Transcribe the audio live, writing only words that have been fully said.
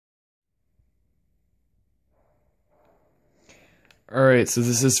Alright, so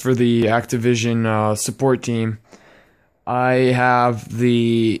this is for the Activision support team. I have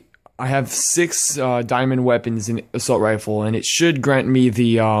 6 diamond weapons in assault rifle, and it should grant me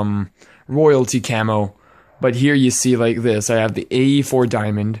the royalty camo. But here you see like this. I have the AE4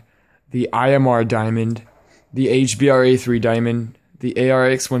 diamond, the IMR diamond, the HBRA3 diamond, the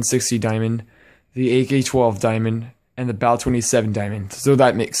ARX160 diamond, the AK12 diamond, and the BAL27 diamond. So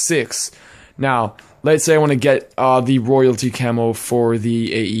that makes 6. Now, let's say I want to get the royalty camo for the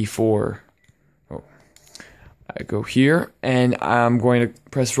AE4. Oh. I go here, and I'm going to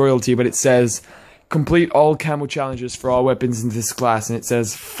press royalty, but it says complete all camo challenges for all weapons in this class, and it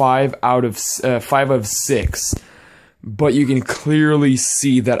says 5 of 6. But you can clearly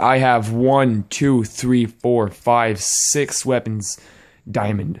see that I have 1, 2, 3, 4, 5, 6 weapons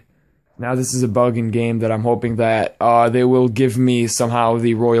diamond. Now this is a bug in game that I'm hoping that they will give me somehow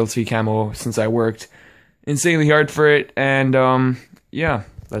the royalty camo, since I worked insanely hard for it. And yeah,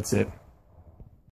 that's it.